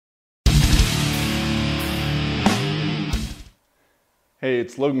Hey,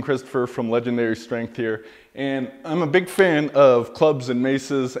 it's Logan Christopher from Legendary Strength here, and I'm a big fan of clubs and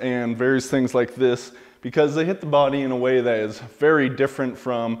maces and various things like this because they hit the body in a way that is very different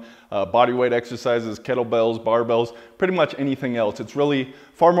from body weight exercises, kettlebells, barbells, pretty much anything else. It's really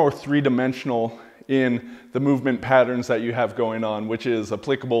far more three-dimensional in the movement patterns that you have going on, which is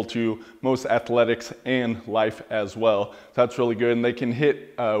applicable to most athletics and life as well. So that's really good, and they can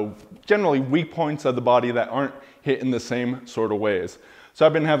hit generally weak points of the body that aren't hit in the same sort of ways. So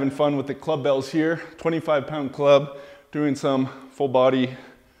I've been having fun with the Clubbells here, 25-pound club, doing some full body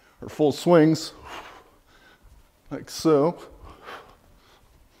or full swings, like so.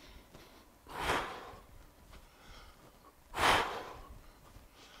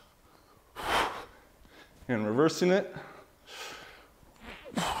 And reversing it.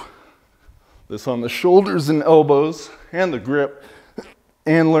 This on the shoulders and elbows and the grip,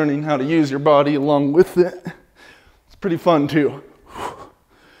 and learning how to use your body along with it. It's pretty fun too.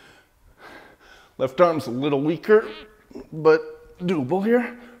 Left arm's a little weaker, but doable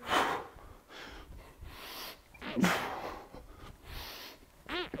here.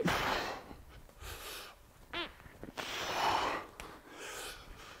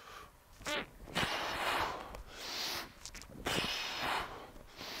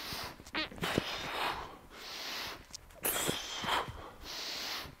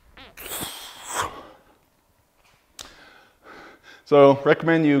 So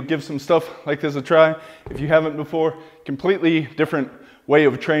recommend you give some stuff like this a try. If you haven't before, completely different way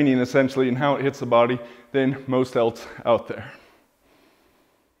of training essentially and how it hits the body than most else out there.